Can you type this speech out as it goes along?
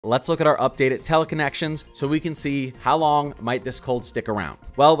Let's look at our updated teleconnections so we can see how long might this cold stick around.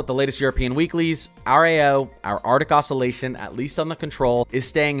 Well, with the latest European weeklies, our AO, our Arctic oscillation, at least on the control, is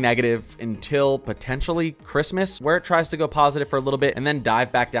staying negative until potentially Christmas, where it tries to go positive for a little bit and then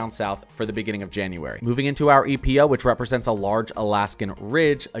dive back down south for the beginning of January. Moving into our EPO, which represents a large Alaskan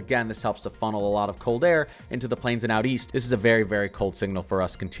ridge. Again, this helps to funnel a lot of cold air into the plains and out east. This is a very, very cold signal for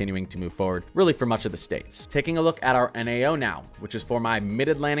us continuing to move forward, really for much of the states. Taking a look at our NAO now, which is for my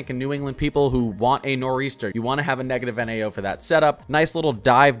mid-Atlantic and New England people who want a nor'easter. You want to have a negative NAO for that setup. Nice little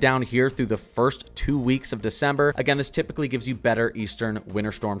dive down here through the first 2 weeks of December. Again, this typically gives you better eastern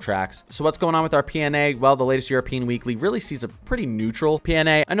winter storm tracks. So what's going on with our PNA? Well, the latest European weekly really sees a pretty neutral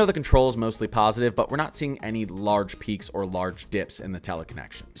PNA. I know the control is mostly positive, but we're not seeing any large peaks or large dips in the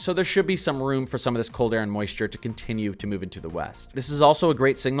teleconnection. So there should be some room for some of this cold air and moisture to continue to move into the west. This is also a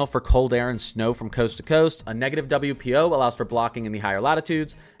great signal for cold air and snow from coast to coast. A negative WPO allows for blocking in the higher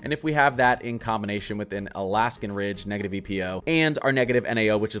latitudes. And if we have that in combination with an Alaskan ridge, negative EPO, and our negative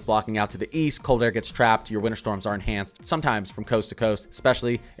NAO, which is blocking out to the east, cold air gets trapped, your winter storms are enhanced, sometimes from coast to coast,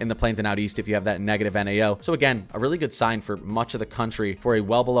 especially in the plains and out east if you have that negative NAO. So again, a really good sign for much of the country for a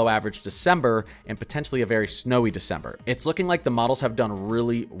well below average December and potentially a very snowy December. It's looking like the models have done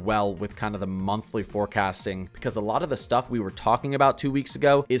really well with kind of the monthly forecasting, because a lot of the stuff we were talking about 2 weeks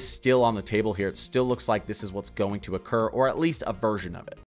ago is still on the table here. It still looks like this is what's going to occur, or at least a version of it.